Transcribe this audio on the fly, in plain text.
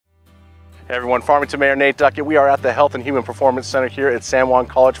Hey everyone, Farmington Mayor Nate Duckett. We are at the Health and Human Performance Center here at San Juan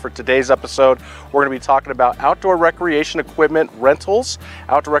College for today's episode. We're going to be talking about outdoor recreation equipment rentals,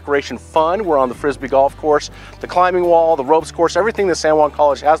 outdoor recreation fun. We're on the Frisbee golf course, the climbing wall, the ropes course, everything that San Juan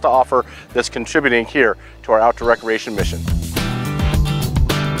College has to offer that's contributing here to our outdoor recreation mission.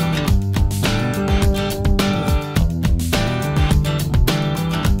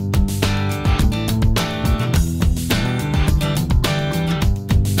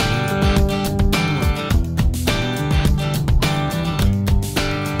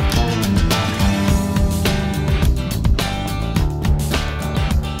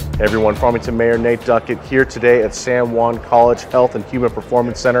 Hey everyone, Farmington Mayor Nate Duckett here today at San Juan College Health and Human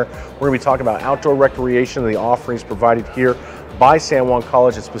Performance Center. We're going to be talking about outdoor recreation and the offerings provided here by San Juan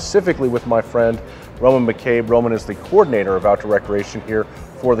College, and specifically with my friend Roman McCabe. Roman is the coordinator of outdoor recreation here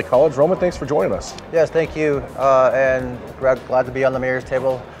for the college. Roman, thanks for joining us. Yes, thank you, and glad to be on the mayor's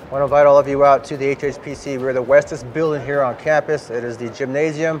table. I want to invite all of you out to the HHPC. We're the westest building here on campus. It is the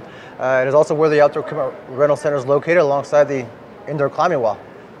gymnasium. It is also where the outdoor rental center is located, alongside the indoor climbing wall.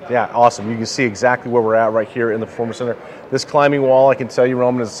 Yeah, awesome. You can see exactly where we're at right here in the Performance Center. This climbing wall, I can tell you,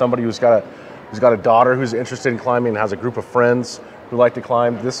 Roman, is somebody who's got a daughter who's interested in climbing and has a group of friends who like to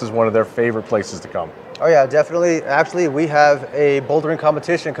climb. This is one of their favorite places to come. Oh yeah, definitely. Actually, we have a bouldering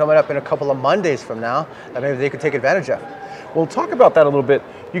competition coming up in a couple of Mondays from now that maybe they could take advantage of. Well, talk about that a little bit.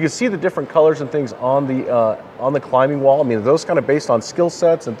 You can see the different colors and things on the climbing wall. I mean, are those kind of based on skill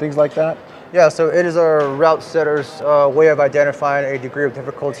sets and things like that? Yeah, so it is our route setter's way of identifying a degree of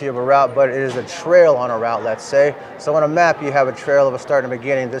difficulty of a route, but it is a trail on a route, let's say. So on a map, you have a trail of a start and a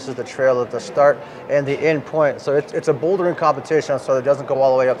beginning. This is the trail of the start and the end point. So it's a bouldering competition, so it doesn't go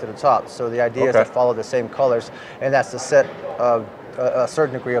all the way up to the top. So the idea is to follow the same colors, and that's to set a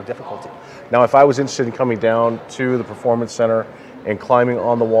certain degree of difficulty. Now, if I was interested in coming down to the Performance Center and climbing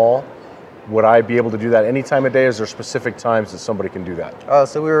on the wall, would I be able to do that any time of day? Is there specific times that somebody can do that?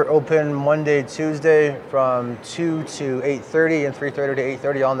 So we're open Monday, Tuesday from 2 to 8:30 and 3:30 to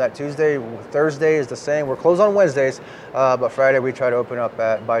 8:30 on that Tuesday. Thursday is the same. We're closed on Wednesdays, but Friday we try to open up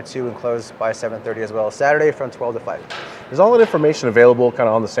by 2 and close by 7:30 as well. Saturday from 12 to 5. Is all that information available kind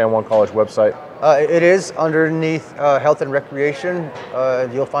of on the San Juan College website? It is underneath Health and Recreation.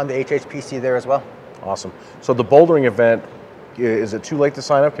 You'll find the HHPC there as well. Awesome. So the bouldering event, is it too late to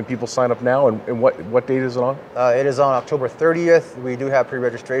sign up? Can people sign up now? And what date is it on? It is on October 30th. We do have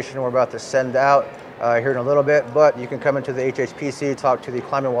pre-registration we're about to send out here in a little bit, but you can come into the HHPC, talk to the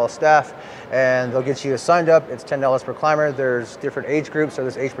climbing wall staff, and they'll get you signed up. It's $10 per climber. There's different age groups, so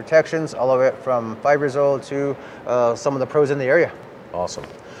there's age protections, all of it from 5 years old to some of the pros in the area. Awesome.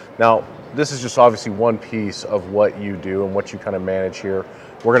 Now, this is just obviously one piece of what you do and what you kind of manage here.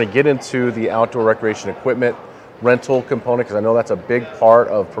 We're going to get into the outdoor recreation equipment rental component, because I know that's a big part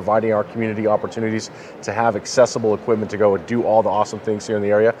of providing our community opportunities to have accessible equipment to go and do all the awesome things here in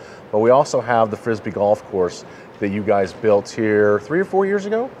the area. But we also have the Frisbee golf course that you guys built here 3 or 4 years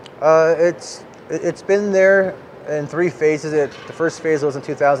ago? It's been there in 3 phases. The first phase was in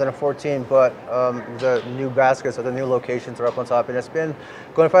 2014, but the new baskets or the new locations are up on top, and it's been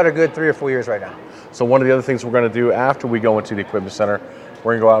going for a good 3 or 4 years right now. So one of the other things we're going to do after we go into the Equipment Center,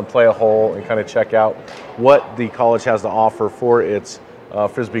 we're going to go out and play a hole and kind of check out what the college has to offer for its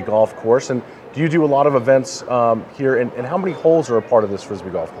Frisbee golf course. And do you do a lot of events here? And how many holes are a part of this Frisbee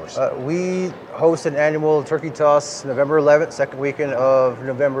golf course? We host an annual turkey toss November 11th, second weekend of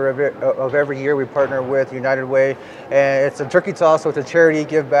November of every year. We partner with United Way, and it's a turkey toss, so it's a charity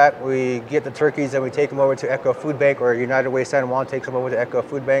give back. We get the turkeys and we take them over to Echo Food Bank, or United Way San Juan takes them over to Echo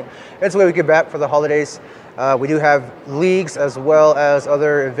Food Bank. It's the way we give back for the holidays. We do have leagues as well as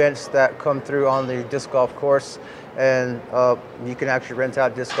other events that come through on the disc golf course, and you can actually rent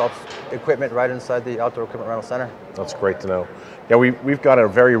out disc golf equipment right inside the Outdoor Equipment Rental Center. That's great to know. Yeah, we've got a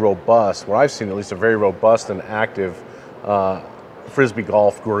very robust, what I've seen at least, a very robust and active Frisbee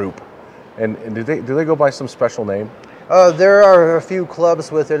golf group. And do they go by some special name? There are a few clubs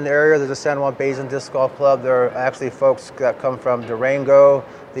within the area. There's a San Juan Basin Disc Golf Club. There are actually folks that come from Durango,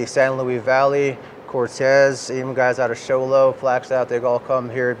 the San Luis Valley, Cortez, even guys out of Show Low, Flagstaff. They all come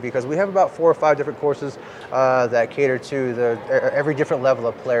here because we have about 4 or 5 different courses that cater to every different level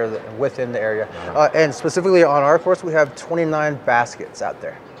of player within the area. And specifically on our course, we have 29 baskets out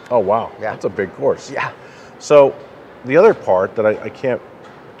there. Oh wow, yeah, that's a big course. Yeah. So the other part that I can't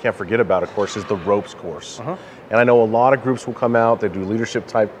forget about, of course, is the ropes course. And I know a lot of groups will come out. They do leadership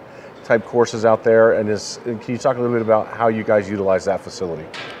type courses out there. And can you talk a little bit about how you guys utilize that facility?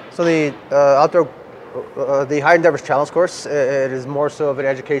 So the Outdoor the High Endeavors Challenge course, it is more so of an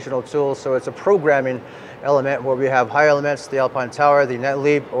educational tool. So it's a programming element where we have high elements, the Alpine Tower, the net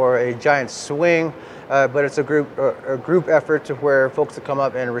leap, or a giant swing. But it's a group effort to where folks will come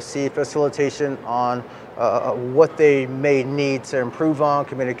up and receive facilitation on what they may need to improve on,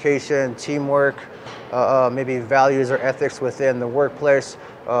 communication, teamwork, maybe values or ethics within the workplace,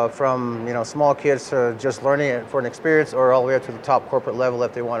 from small kids to just learning it for an experience, or all the way up to the top corporate level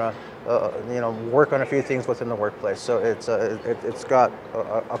if they want to work on a few things within the workplace. So it's got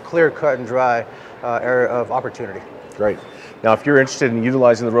a clear cut and dry area of opportunity. Great. Now, if you're interested in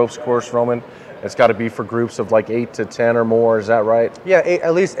utilizing the ropes course, Roman, it's got to be for groups of like 8 to 10 or more. Is that right? Yeah,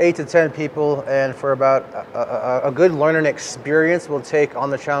 at least 8 to 10 people, and for about a good learning experience, will take on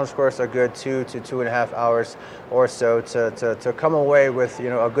the challenge course a good 2 to 2.5 hours or so to come away with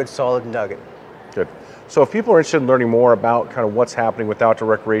a good solid nugget. Good. So if people are interested in learning more about kind of what's happening with outdoor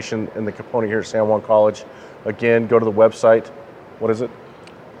recreation and the component here at San Juan College, again, go to the website. What is it?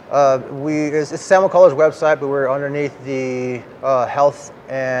 It's San Juan College website, but we're underneath the health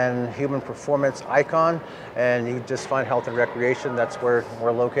and human performance icon, and you just find health and recreation. That's where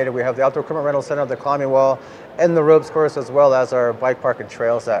we're located. We have the outdoor equipment rental center, the climbing wall, and the ropes course, as well as our bike park and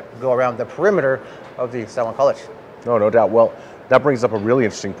trails that go around the perimeter of the San Juan College. No doubt. Well, that brings up a really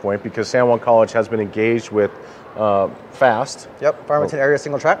interesting point, because San Juan College has been engaged with FAST. Yep, Farmington Area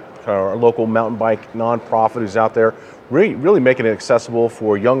Single Track. Our local mountain bike nonprofit who's out there really making it accessible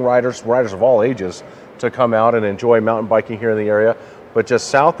for young riders of all ages to come out and enjoy mountain biking here in the area. But just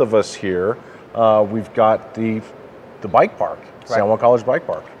south of us here, we've got the bike park, right. San Juan College Bike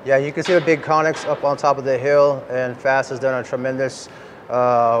Park. Yeah, you can see the big Connex up on top of the hill, and FAST has done a tremendous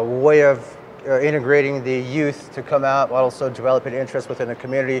way of integrating the youth to come out, while also developing interest within the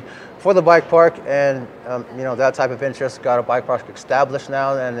community for the bike park. And that type of interest got a bike park established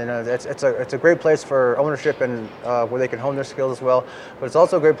now, and it's a great place for ownership, and where they can hone their skills as well. But it's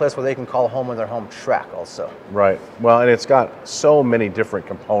also a great place where they can call home on their home track also. Right. Well, and it's got so many different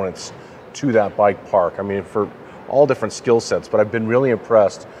components to that bike park. I mean, for all different skill sets. But I've been really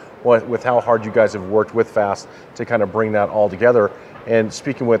impressed with how hard you guys have worked with FAST to kind of bring that all together. And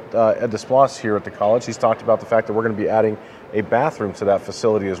speaking with Ed Desplas here at the college, he's talked about the fact that we're going to be adding a bathroom to that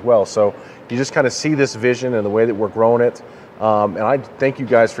facility as well. So you just kind of see this vision and the way that we're growing it. And I thank you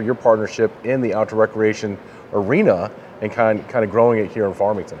guys for your partnership in the outdoor recreation arena and kind of growing it here in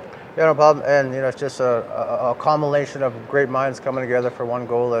Farmington. Yeah, no problem. And it's just a combination of great minds coming together for one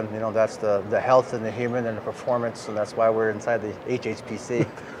goal, and that's the health and the human and the performance, and that's why we're inside the HHPC.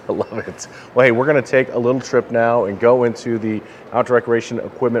 I love it. Well, hey, we're going to take a little trip now and go into the Outdoor Recreation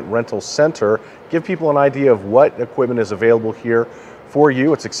Equipment Rental Center, give people an idea of what equipment is available here for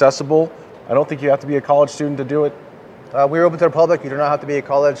you. It's accessible. I don't think you have to be a college student to do it. We're open to the public. You do not have to be a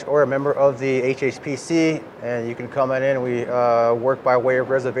college or a member of the HHPC, and you can come on in. We work by way of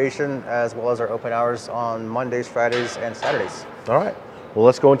reservation, as well as our open hours on Mondays, Fridays, and Saturdays. All right. Well,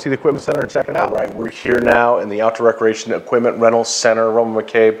 let's go into the Equipment Center and check it out. Right. We're here now in the Outdoor Recreation Equipment Rental Center. Roman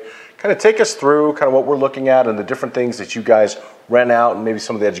McCabe, kind of take us through kind of what we're looking at and the different things that you guys rent out, and maybe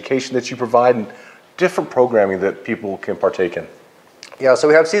some of the education that you provide and different programming that people can partake in. Yeah, so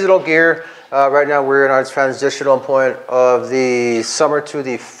we have seasonal gear. Right now we're in our transitional point of the summer to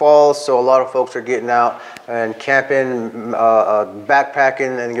the fall, so a lot of folks are getting out and camping,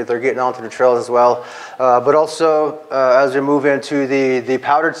 backpacking, and they're getting onto the trails as well. But also, as we move into the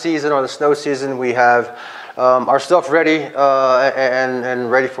powdered season or the snow season, we have our stuff ready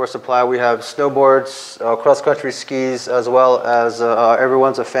and ready for supply. We have snowboards, cross-country skis, as well as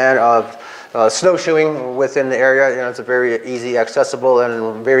everyone's a fan of snowshoeing within the area. It's a very easy, accessible,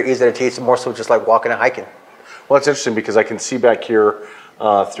 and very easy to teach, more so just like walking and hiking. Well, it's interesting because I can see back here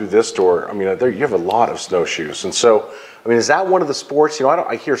through this door, I mean, you have a lot of snowshoes. And so, I mean, is that one of the sports,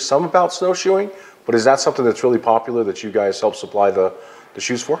 I hear some about snowshoeing, but is that something that's really popular that you guys help supply the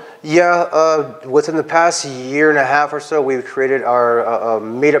shoes for? Yeah, within the past year and a half or so, we've created our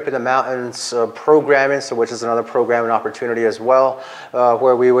Meetup in the Mountains programming, which is another programming opportunity as well,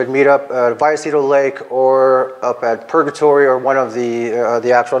 where we would meet up at Vallecito Lake or up at Purgatory or one of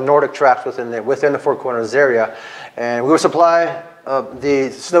the actual Nordic tracks within the Four Corners area, and we would supply the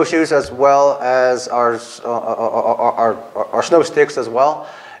snowshoes as well as our snow sticks as well,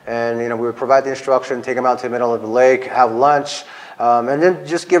 and we would provide the instruction, take them out to the middle of the lake, have lunch. And then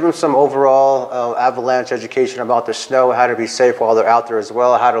just give them some overall avalanche education about the snow, how to be safe while they're out there as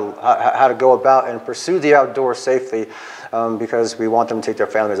well, how to go about and pursue the outdoors safely, because we want them to take their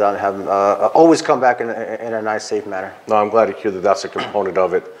families out and have them always come back in a nice, safe manner. No, I'm glad to hear that that's a component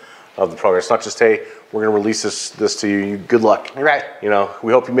of it. of the program. It's not just, hey, we're going to release this to you. Good luck. Right. You know,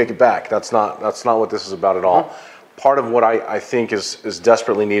 we hope you make it back. That's not what this is about at all. Part of what I think is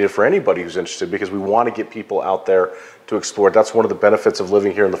desperately needed for anybody who's interested, because we want to get people out there to explore. That's one of the benefits of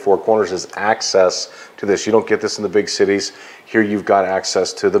living here in the Four Corners, is access to this. You don't get this in the big cities. Here you've got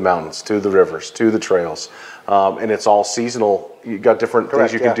access to the mountains, to the rivers, to the trails, and it's all seasonal. You've got different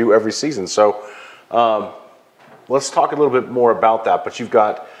things you can do every season. So let's talk a little bit more about that. But you've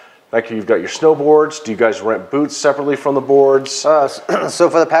got your snowboards. Do you guys rent boots separately from the boards? So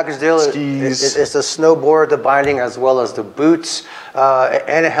for the package deal, skis. It's the snowboard, the binding, as well as the boots,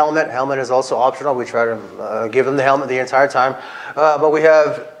 and a helmet. Helmet is also optional. We try to give them the helmet the entire time. But we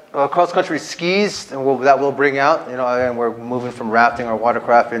have cross-country skis that we'll bring out. You know, and we're moving from rafting or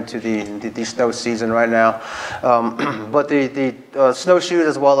watercraft into the snow season right now. But the snowshoes,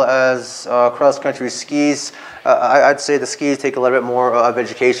 as well as cross-country skis, I'd say the skis take a little bit more of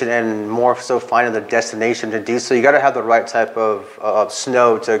education and more so finding the destination to do so. You got to have the right type of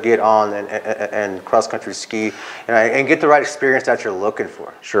snow to get on and cross-country ski and get the right experience that you're looking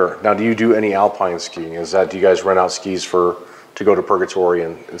for. Sure. Now, do you do any alpine skiing? Do you guys rent out skis to go to Purgatory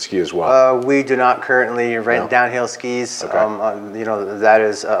and ski as well? We do not currently rent downhill skis. Okay. You know, that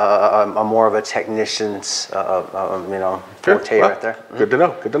is a more of a technician's forte right there. Good to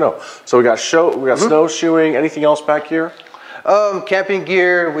know. Good to know. So we got snowshoeing. Anything else back here? Camping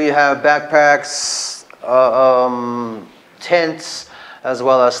gear. We have backpacks, tents, as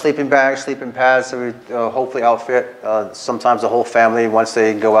well as sleeping bags, sleeping pads. So we hopefully outfit sometimes the whole family once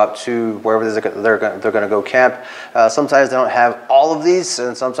they go out to wherever they're going to go camp. Sometimes they don't have all of these,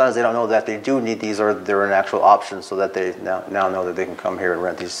 and sometimes they don't know that they do need these, or they're an actual option, so that they now know that they can come here and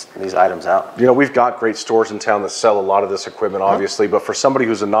rent these items out. You know, we've got great stores in town that sell a lot of this equipment, obviously, but for somebody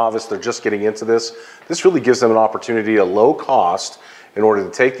who's a novice, they're just getting into this really gives them an opportunity at low cost in order to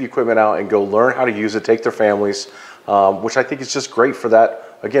take the equipment out and go learn how to use it, take their families, which I think is just great for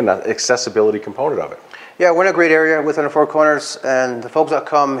that, again, that accessibility component of it. Yeah, we're in a great area within the Four Corners, and the folks that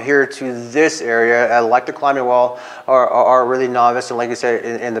come here to this area, like the climbing wall, are really novice, and like you said,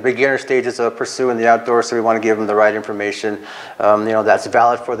 in the beginner stages of pursuing the outdoors, so we want to give them the right information, that's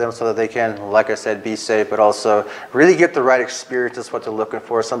valid for them, so that they can, like I said, be safe, but also really get the right experience. That's what they're looking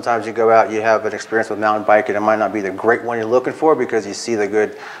for. Sometimes you go out, you have an experience with mountain biking, it might not be the great one you're looking for, because you see the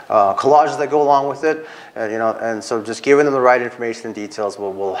good collages that go along with it, and so just giving them the right information and details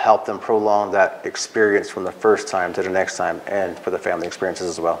will help them prolong that experience from the first time to the next time, and for the family experiences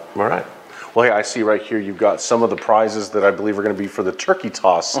as well. All right. Well, hey, I see right here you've got some of the prizes that I believe are going to be for the turkey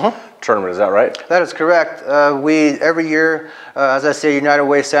toss tournament. Is that right? That is correct. We every year, as I say, United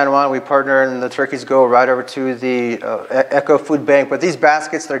Way San Juan, we partner, and the turkeys go right over to the Echo Food Bank. But these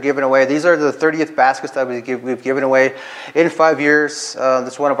baskets they're giving away, these are the 30th baskets that we've given away in 5 years.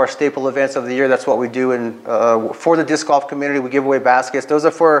 That's one of our staple events of the year. That's what we do for the disc golf community. We give away baskets. Those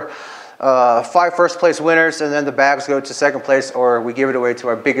are for 5 first place winners, and then the bags go to second place, or we give it away to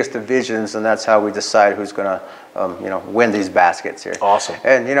our biggest divisions, and that's how we decide who's going to win these baskets here. Awesome.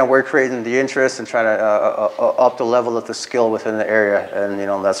 And we're creating the interest and trying to up the level of the skill within the area, and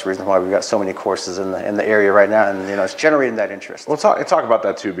that's the reason why we've got so many courses in the area right now, and it's generating that interest. Well, talk about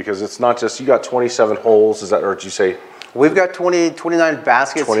that too, because it's not just, you got 27 holes, or did you say? We've got 29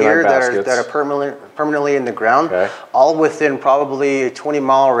 baskets here that are permanently in the ground, all within probably a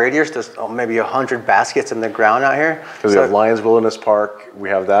 20-mile radius. There's maybe 100 baskets in the ground out here. Because we have Lions Wilderness Park, we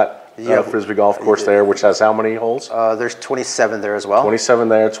have that Frisbee golf course there, which has how many holes? There's 27 there as well. 27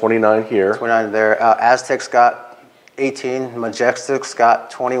 there, 29 here. 29 there. Aztec's got 18, Majestic's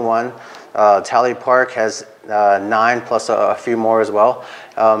got 21. Tally Park has 9 plus a few more as well,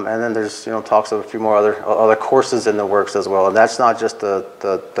 and then there's talks of a few more other courses in the works as well. And that's not just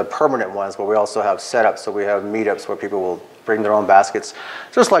the permanent ones, but we also have setups. So we have meetups where people will bring their own baskets,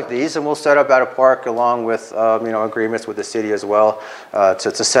 just like these, and we'll set up at a park along with agreements with the city as well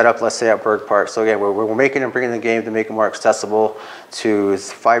to set up, let's say, at Berg Park. So again, we're making and bringing the game to make it more accessible to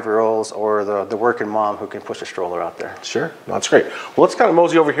 5-year-olds or the working mom who can push a stroller out there. Sure, that's great. Well, let's kind of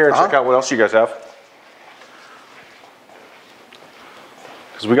mosey over here and check out what else you guys have.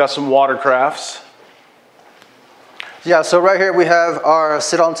 Because we got some watercrafts. Yeah, so right here we have our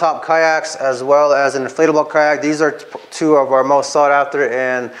sit-on-top kayaks as well as an inflatable kayak. These are 2 of our most sought after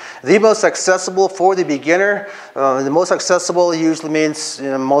and the most accessible for the beginner. The most accessible usually means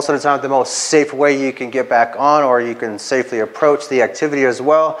most of the time the most safe way you can get back on, or you can safely approach the activity as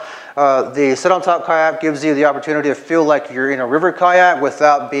well. The sit-on-top kayak gives you the opportunity to feel like you're in a river kayak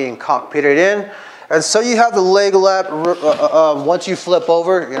without being cockpitted in. And so you have the leg lap once you flip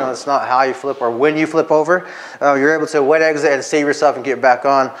over. It's not how you flip or when you flip over. You're able to wet exit and save yourself and get back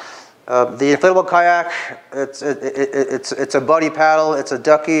on. The inflatable kayak, it's a buddy paddle, it's a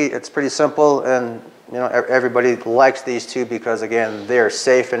ducky, it's pretty simple, and you know everybody likes these too because again they're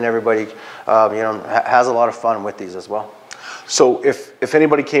safe and everybody has a lot of fun with these as well. So if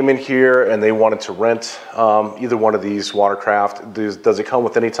anybody came in here and they wanted to rent either one of these watercraft, does it come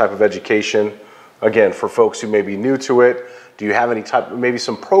with any type of education? Again, for folks who may be new to it, do you have any type, maybe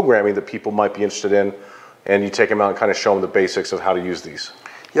some programming that people might be interested in, and you take them out and kind of show them the basics of how to use these?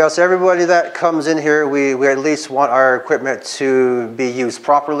 Yeah, so everybody that comes in here, we at least want our equipment to be used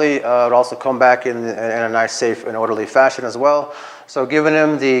properly. It also come back in a nice, safe, and orderly fashion as well. So giving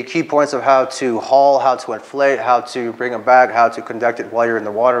them the key points of how to haul, how to inflate, how to bring them back, how to conduct it while you're in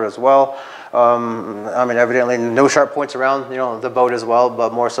the water as well. I mean, evidently no sharp points around, you know, the boat as well,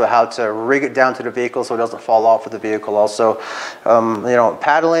 but more so how to rig it down to the vehicle so it doesn't fall off of the vehicle. Also, you know,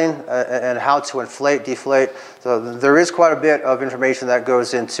 paddling and how to inflate, deflate. So there is quite a bit of information that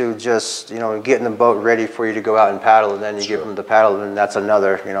goes into just, you know, getting the boat ready for you to go out and paddle, and then you give them the paddle, and that's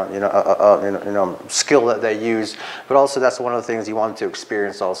another, skill that they use. But also that's one of the things you want them to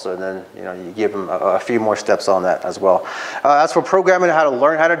experience also, and then, you know, you give them a few more steps on that as well. As for programming how to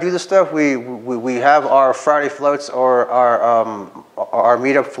learn how to do this stuff, we have our Friday floats or our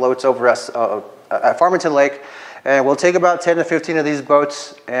meetup floats over at Farmington Lake. And we'll take about 10 to 15 of these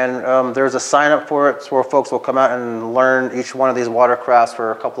boats, and there's a sign up for it where folks will come out and learn each one of these watercrafts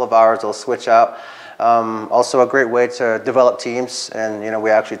for a couple of hours. They'll switch out. Also a great way to develop teams, and you know, we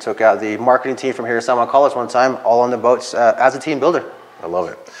actually took out the marketing team from here at San College one time, all on the boats as a team builder. I love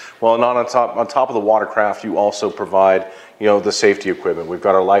it. Well, and on top of the watercraft, you also provide, you know, the safety equipment. We've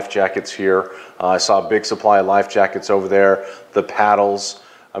got our life jackets here. I saw a big supply of life jackets over there, the paddles.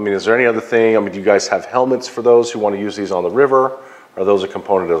 I mean, is there any other thing? I mean, do you guys have helmets for those who want to use these on the river? Are those a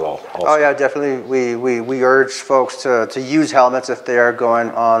component at all? Also? Oh yeah, definitely. We urge folks to use helmets if they are going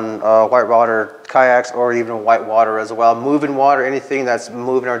on whitewater kayaks or even whitewater as well. Moving water, anything that's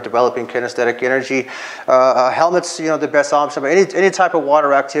moving or developing kinesthetic energy. Helmets, you know, the best option. But any type of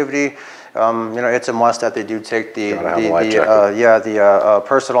water activity, you know, it's a must that they do take the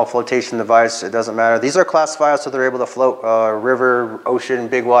personal flotation device. It doesn't matter. These are classified so they're able to float river, ocean,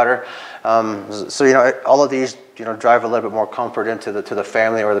 big water. So you know, all of these, you know, drive a little bit more comfort into the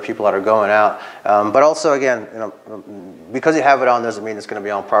family or the people that are going out. But also, again, you know, because you have it on doesn't mean it's going to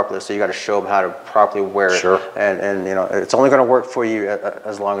be on properly. So you got to show them how to properly wear it. Sure. And you know, it's only going to work for you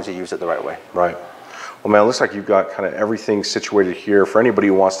as long as you use it the right way. Right. Well, man, it looks like you've got kind of everything situated here for anybody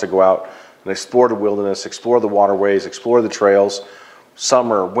who wants to go out and explore the wilderness, explore the waterways, explore the trails,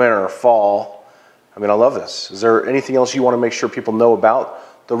 summer, winter, fall. I mean, I love this. Is there anything else you want to make sure people know about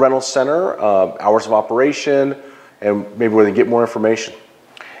the rental center, hours of operation, and maybe where they get more information?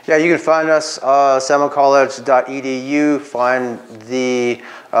 Yeah, you can find us salmoncollege.edu. Find the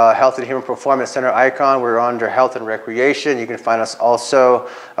Health and Human Performance Center icon. We're under Health and Recreation. You can find us also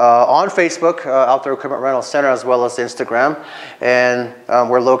on Facebook, Outdoor Equipment Rental Center, as well as Instagram. And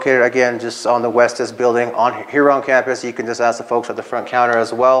we're located, again, just on the Westis building here on campus. You can just ask the folks at the front counter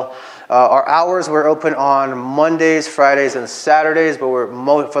as well. Our hours, we're open on Mondays, Fridays, and Saturdays,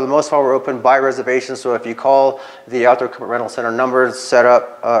 but for the most part, we're open by reservation. So if you call the Outdoor Equipment Rental Center number, set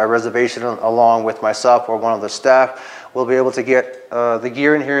up a reservation along with myself or one of the staff, we'll be able to get the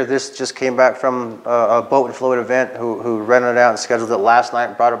gear in here. This just came back from a boat and float event who rented it out and scheduled it last night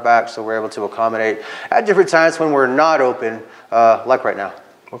and brought it back, so we're able to accommodate at different times when we're not open, like right now.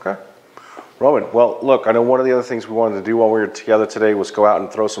 Okay. Roman, well, look, I know one of the other things we wanted to do while we were together today was go out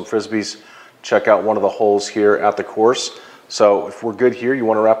and throw some Frisbees, check out one of the holes here at the course. So if we're good here, you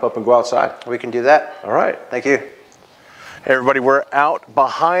want to wrap up and go outside? We can do that. All right. Thank you. Hey everybody, we're out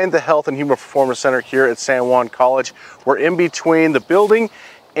behind the Health and Human Performance Center here at San Juan College. We're in between the building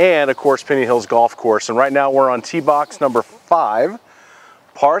and, of course, Pinyon Hills Golf Course. And right now we're on tee box number 5,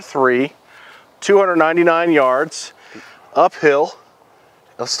 par 3, 299 yards, uphill.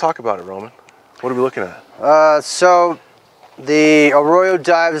 Let's talk about it, Roman. What are we looking at? So the arroyo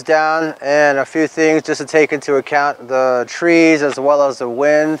dives down, and a few things just to take into account: the trees as well as the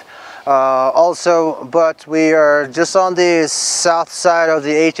wind. But we are just on the south side of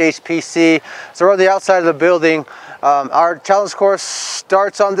the HHPC, so we're on the outside of the building. Our challenge course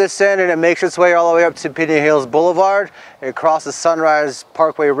starts on this end and it makes its way all the way up to Pinyon Hills Boulevard. It crosses Sunrise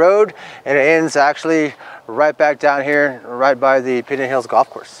Parkway Road and it ends actually right back down here, right by the Pinyon Hills Golf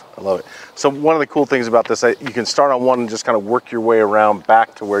Course. I love it. So one of the cool things about this, you can start on one and just kind of work your way around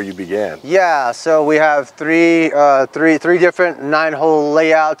back to where you began. Yeah, so we have three different 9-hole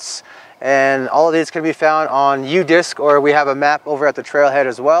layouts, and all of these can be found on UDisc, or we have a map over at the trailhead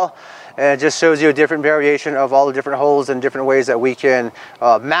as well. and it just shows you a different variation of all the different holes and different ways that we can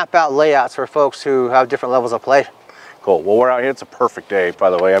map out layouts for folks who have different levels of play. Cool. Well, we're out here. It's a perfect day, by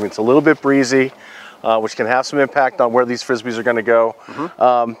the way. I mean, it's a little bit breezy, which can have some impact on where these Frisbees are going to go.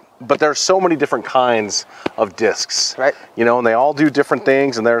 But there's so many different kinds of discs, right? You know, and they all do different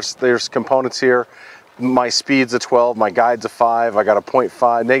things. And there's components here. My speed's a 12, my guide's a 5. I got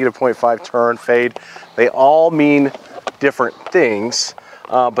a negative 0.5 turn fade. They all mean different things.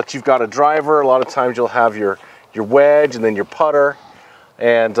 But you've got a driver. A lot of times you'll have your wedge and then your putter.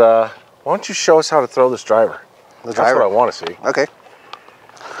 And why don't you show us how to throw this driver? That's what I want to see. Okay.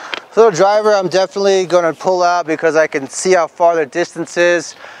 So the driver, I'm definitely going to pull out because I can see how far the distance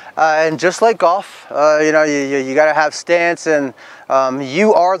is. And just like golf, you know, you got to have stance, and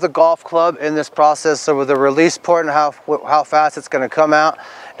you are the golf club in this process. So with the release point and how fast it's going to come out,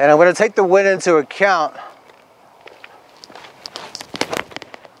 and I'm going to take the wind into account.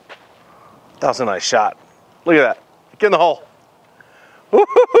 That was a nice shot. Look at that. Get in the hole.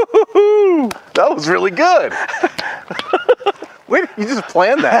 That was really good. Wait, you just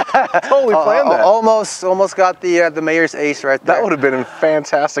planned that. Totally planned that. Almost got the mayor's ace right there. That would have been a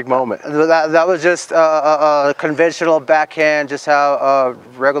fantastic moment. That was just a conventional backhand, just how a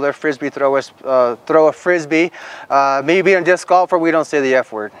regular Frisbee throwers throw a Frisbee. Me being a disc golfer, we don't say the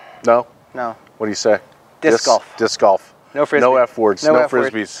F word. No? No. What do you say? Disc golf. Disc golf. No Frisbee. No F words. No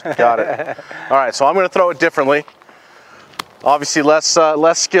Frisbees. Got it. All right, so I'm going to throw it differently. Obviously less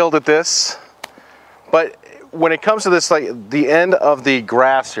skilled at this, but when it comes to this, like the end of the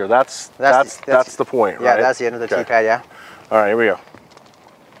grass here, that's the point, right? Yeah, that's the end of the tee pad, yeah. All right, here we go.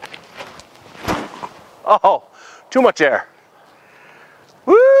 Oh, too much air.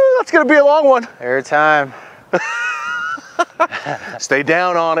 Woo, that's gonna be a long one. Every time. Stay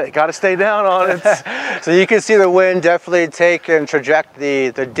down on it, gotta stay down on it. So you can see the wind definitely take and traject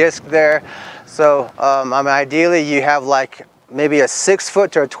the disc there. So I mean, ideally you have like maybe a 6-foot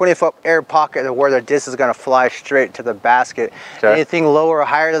to a 20-foot air pocket where the disc is going to fly straight to the basket. Okay. Anything lower or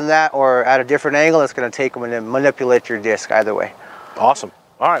higher than that or at a different angle, it's going to take and manipulate your disc either way. Awesome.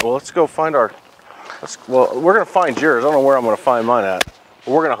 All right, well, let's go find we're going to find yours. I don't know where I'm going to find mine at,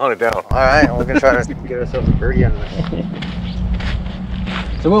 but we're going to hunt it down. All right, we're going to try to get ourselves a birdie out of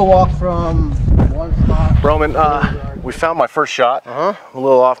this. So we'll walk from one spot. Roman, we found my first shot. A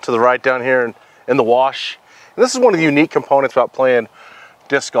little off to the right down here in the wash. And this is one of the unique components about playing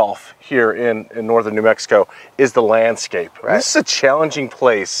disc golf here in northern New Mexico is the landscape. Right. This is a challenging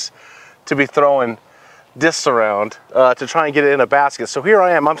place to be throwing discs around to try and get it in a basket. So here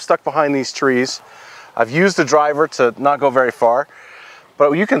I am, I'm stuck behind these trees. I've used the driver to not go very far,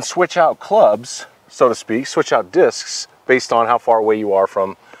 but you can switch out clubs, so to speak, switch out discs based on how far away you are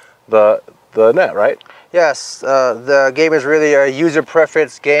from the net, right? Yes, the game is really a user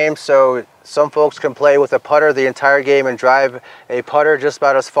preference game, so some folks can play with a putter the entire game and drive a putter just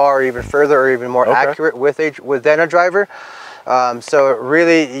about as far or even further or even more accurate within a driver. So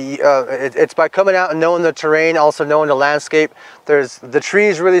really, it's by coming out and knowing the terrain, also knowing the landscape. The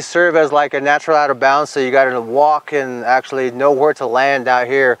trees really serve as like a natural out of bounds, so you got to walk and actually know where to land out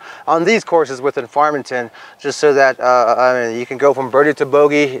here on these courses within Farmington, just so that I mean, you can go from birdie to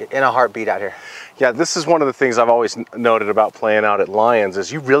bogey in a heartbeat out here. Yeah, this is one of the things I've always noted about playing out at Lions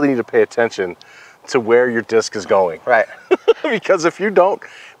is you really need to pay attention to where your disc is going. Right. Because if you don't,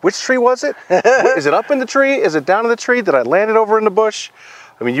 which tree was it? Is it up in the tree? Is it down in the tree? Did I land it over in the bush?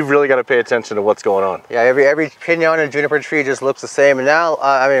 I mean, you've really got to pay attention to what's going on. Yeah, every pinon and juniper tree just looks the same. And now,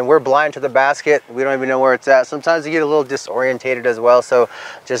 I mean, we're blind to the basket. We don't even know where it's at. Sometimes you get a little disorientated as well. So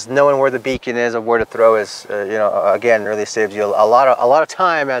just knowing where the beacon is of where to throw is, you know, again, really saves you a lot of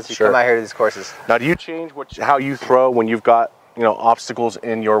time as you come out here to these courses. Now, do you change how you throw when you've got, you know, obstacles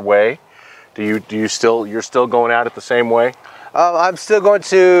in your way? You're still going at it the same way? I'm still going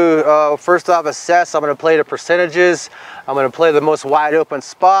to, first off, assess. I'm going to play the percentages. I'm going to play the most wide open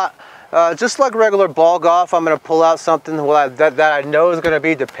spot. Just like regular ball golf, I'm going to pull out something that I know is going to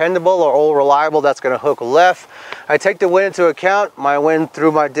be dependable or reliable, that's going to hook left. I take the wind into account. My wind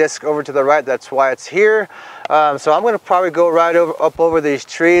threw my disc over to the right. That's why it's here. So I'm going to probably go right up over these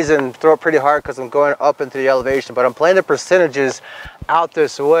trees and throw it pretty hard because I'm going up into the elevation. But I'm playing the percentages out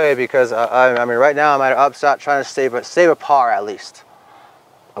this way because I mean, right now I'm at an upshot trying to save a par at least.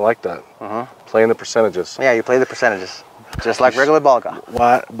 I like that. Playing the percentages. Yeah, you play the percentages. Just like regular ball golf.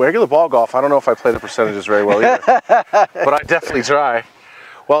 What? Regular ball golf, I don't know if I play the percentages very well either. But I definitely try.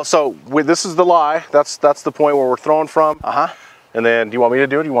 Well, so this is the lie. That's the point where we're throwing from. And then, do you want me to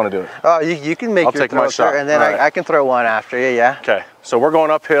do it or do you want to do it? Oh, you can make your throw, sir, and then I can throw one after you, yeah. Okay, so we're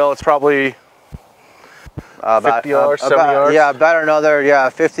going uphill. It's probably 50 yards, 70 yards? Yeah, about another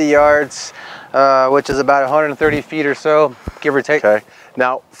 50 yards, which is about 130 feet or so, give or take. Okay.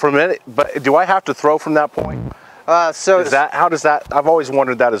 Now, but do I have to throw from that point? How does that? I've always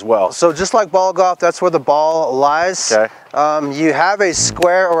wondered that as well. So just like ball golf, that's where the ball lies. Okay. You have a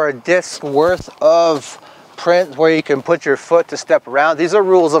square or a disc worth of print where you can put your foot to step around. These are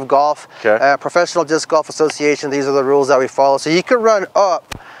rules of golf. Okay. Professional Disc Golf Association, these are the rules that we follow. So you can run up,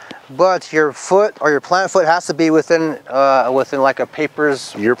 but your foot or your plant foot has to be within like a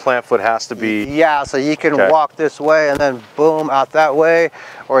paper's. Your plant foot has to be. Yeah, so you can walk this way and then boom out that way,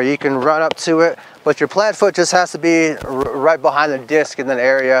 or you can run up to it. But your plant foot just has to be right behind the disc in that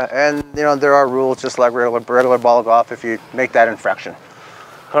area. And you know, there are rules just like regular ball golf if you make that infraction.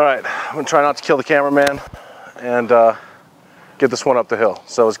 All right, I'm gonna try not to kill the cameraman and get this one up the hill.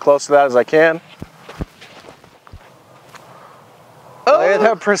 So as close to that as I can. Look at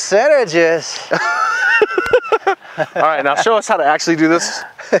the percentages. All right, now show us how to actually do this.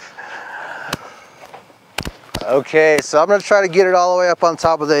 Okay, so I'm gonna try to get it all the way up on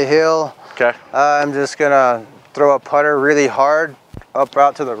top of the hill. Okay. I'm just gonna throw a putter really hard up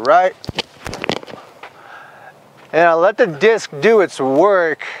out to the right. And I'll let the disc do its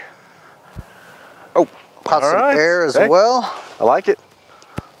work. Oh, pop some air as well. I like it.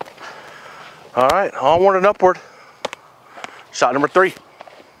 All right, onward and upward. Shot number 3.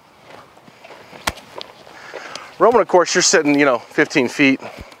 Roman, of course, you're sitting, 15 feet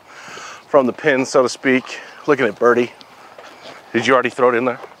from the pin, so to speak, looking at birdie. Did you already throw it in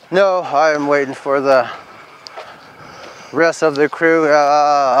there? No, I'm waiting for the rest of the crew.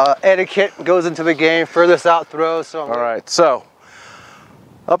 Etiquette goes into the game, furthest out throw. So all right, so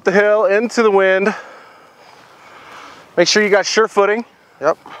up the hill, into the wind. Make sure you got sure footing.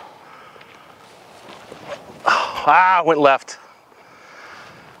 Yep. Went left.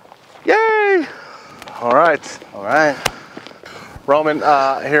 Yay! All right. All right. Roman,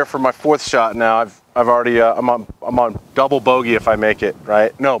 here for my 4th shot now. I've already I'm on double bogey if I make it,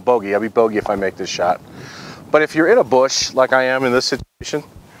 right? No, bogey. I'll be bogey if I make this shot. But if you're in a bush like I am in this situation,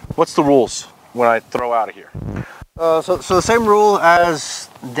 what's the rules when I throw out of here? So the same rule as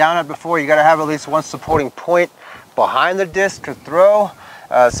down at before. You got to have at least one supporting point behind the disc to throw.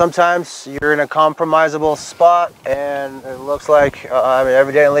 Sometimes you're in a compromisable spot and it looks like,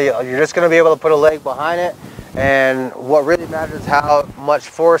 evidently you're just going to be able to put a leg behind it. And what really matters is how much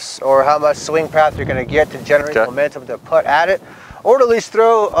force or how much swing path you're going to get to generate momentum to put at it. Or to at least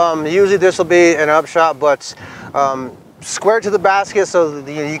throw, usually this will be an upshot, but square to the basket, so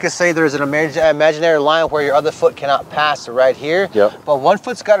you can say there's an imaginary line where your other foot cannot pass right here. Yep. But one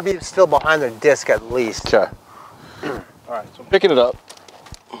foot's got to be still behind the disc at least. Okay. All right, so I'm picking it up.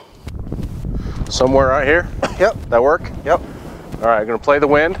 Somewhere right here? Yep. That work? Yep. All right, I'm gonna play the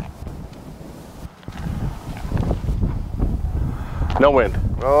wind. No wind.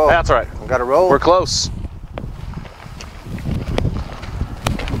 Oh, that's all right. Got to roll. We're close.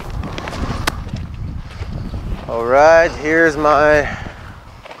 All right, here's my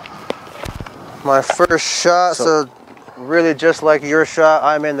first shot. So really just like your shot,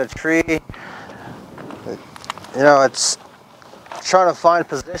 I'm in the tree. It's trying to find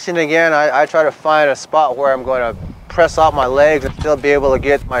position again. I try to find a spot where I'm going to press off my legs and still be able to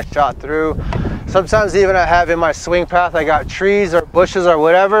get my shot through. Sometimes even I have in my swing path, I got trees or bushes or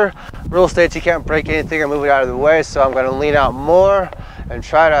whatever. Rule states you can't break anything or move it out of the way, so I'm going to lean out more and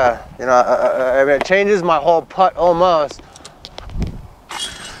try to, it changes my whole putt almost.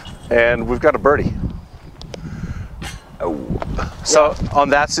 And we've got a birdie. So on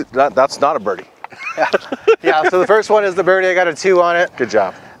that's not a birdie. Yeah, so the first one is the birdie. I got a 2 on it. Good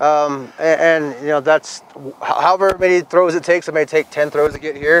job. That's however many throws it takes. It may take 10 throws to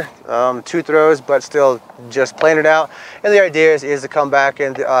get here, 2 throws, but still just playing it out. And the idea is to come back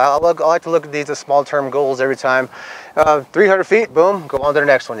and I like to look at these as small term goals every time. 300 feet, boom, go on to the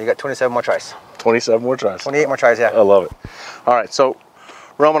next one. You got 27 more tries. 27 more tries. 28 more tries, yeah. I love it. All right, so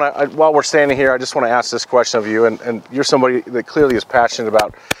Roman, while we're standing here, I just want to ask this question of you, and you're somebody that clearly is passionate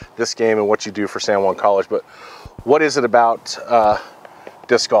about this game and what you do for San Juan College, but what is it about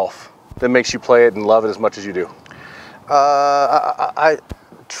disc golf that makes you play it and love it as much as you do? I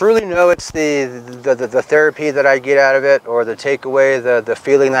truly know it's the therapy that I get out of it, or the takeaway, the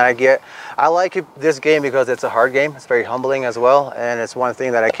feeling that I get. I like this game because it's a hard game. It's very humbling as well, and it's one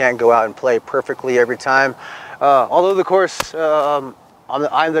thing that I can't go out and play perfectly every time. Although the course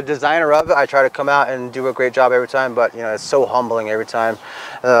I'm the designer of it. I try to come out and do a great job every time, but you know, it's so humbling every time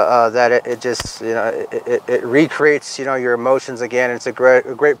that it just, you know, it recreates, you know, your emotions again. It's a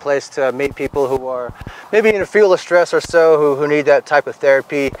great place to meet people who are maybe in a field of stress or so, who need that type of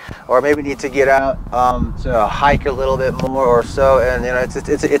therapy, or maybe need to get out to hike a little bit more or so. And you know, it's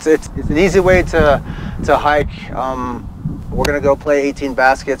an easy way to hike. We're gonna go play 18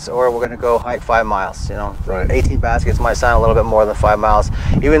 baskets, or we're gonna go hike 5 miles. You know, right. 18 baskets might sound a little bit more than 5 miles,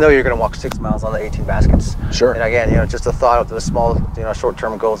 even though you're gonna walk 6 miles on the 18 baskets. Sure. And again, you know, just the thought of the small, you know,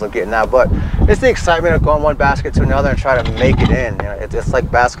 short-term goals of getting out, but it's the excitement of going one basket to another and try to make it in. You know, it's like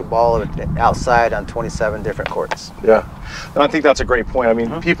basketball outside on 27 different courts. Yeah, and I think that's a great point. I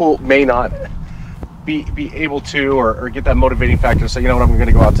mean, people may not be able to or get that motivating factor to say, you know what, I'm going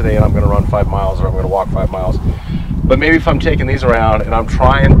to go out today and I'm going to run 5 miles, or I'm going to walk 5 miles. But maybe if I'm taking these around and I'm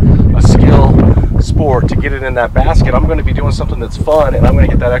trying a skill sport to get it in that basket, I'm going to be doing something that's fun, and I'm going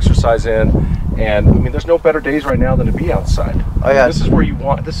to get that exercise in. And I mean, there's no better days right now than to be outside. Oh yeah, this is where you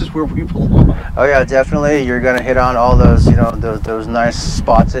want. This is where we belong. Oh yeah, definitely. You're going to hit on all those, you know, those nice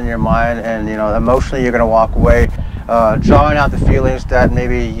spots in your mind, and you know, emotionally, you're going to walk away drawing out the feelings that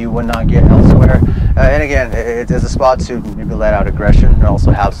maybe you would not get elsewhere. And again, it is a spot to maybe let out aggression and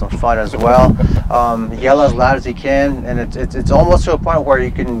also have some fun as well. Yell as loud as you can, and it's almost to a point where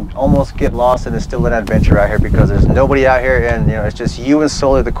you can almost get lost, and it's still an adventure out here because there's nobody out here, and you know, it's just you and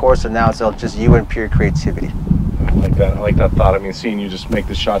solely the course, and now it's just you and pure creativity. I like that. I like that thought. I mean, seeing you just make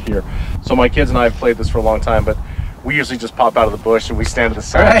this shot here. So my kids and I have played this for a long time, but we usually just pop out of the bush and we stand to the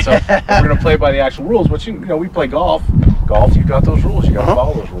side. So we're going to play by the actual rules, which, you know, we play golf. Golf, you've got those rules. You got to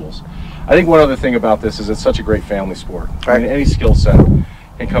follow those rules. I think one other thing about this is it's such a great family sport. I mean, any skill set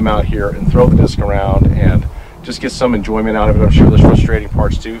can come out here and throw the disc around and just get some enjoyment out of it. I'm sure there's frustrating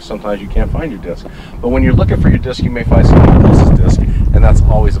parts too. Sometimes you can't find your disc. But when you're looking for your disc, you may find somebody else's disc, and that's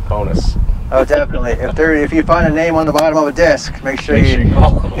always a bonus. Oh, definitely. If you find a name on the bottom of a disc, make sure you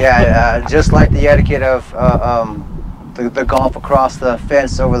call them. Yeah, just like the etiquette of the golf across the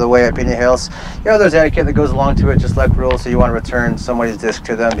fence over the way at Pena Hills. You know, there's etiquette that goes along to it, just like rules. So you want to return somebody's disc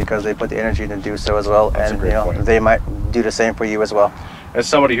to them because they put the energy to do so as well. That's and a great point. They might do the same for you as well. As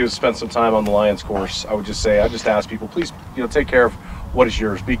somebody who's spent some time on the Lions course, I would just say, I just ask people, please, you know, take care of what is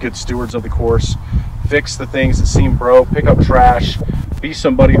yours. Be good stewards of the course. Fix the things that seem broke. Pick up trash. Be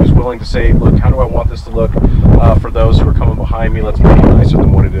somebody who's willing to say, look, how do I want this to look for those who are coming behind me? Let's make it nicer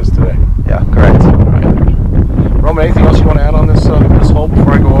than what it is today. Yeah, correct. All right. Roman, anything else you want to add on this this hole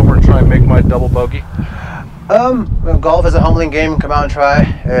before I go over and try and make my double bogey? Golf is a humbling game. Come out and try.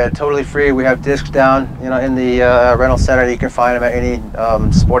 Totally free. We have discs down, you know, in the rental center. You can find them at any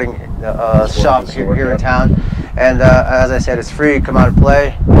sporting shop here in town. And as I said, it's free. Come out and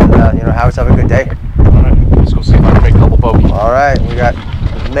play, and you know, have yourself a good day. All right, let's go see if I can make a double bogey. All right, we got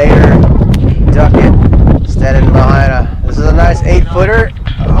Mater, Duckett standing behind. This is a nice 8-footer.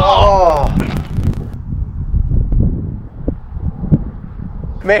 Oh.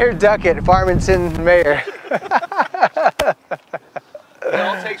 Mayor Duckett, Farmington Mayor. It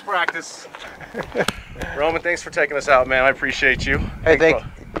all takes practice. Roman, thanks for taking us out, man. I appreciate you. Hey,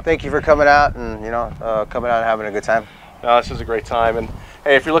 thank you for coming out and, you know, coming out and having a good time. No, this is a great time. And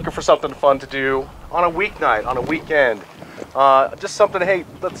hey, if you're looking for something fun to do on a weeknight, on a weekend, just something, hey,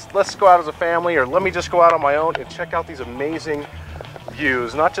 let's go out as a family, or let me just go out on my own and check out these amazing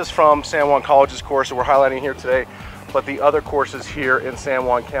views, not just from San Juan College's course that we're highlighting here today, but the other courses here in San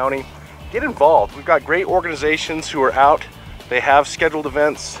Juan County. Get involved. We've got great organizations who are out. They have scheduled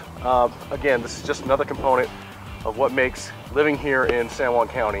events. Again, this is just another component of what makes living here in San Juan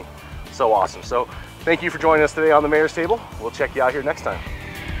County so awesome. So thank you for joining us today on the Mayor's Table. We'll check you out here next time.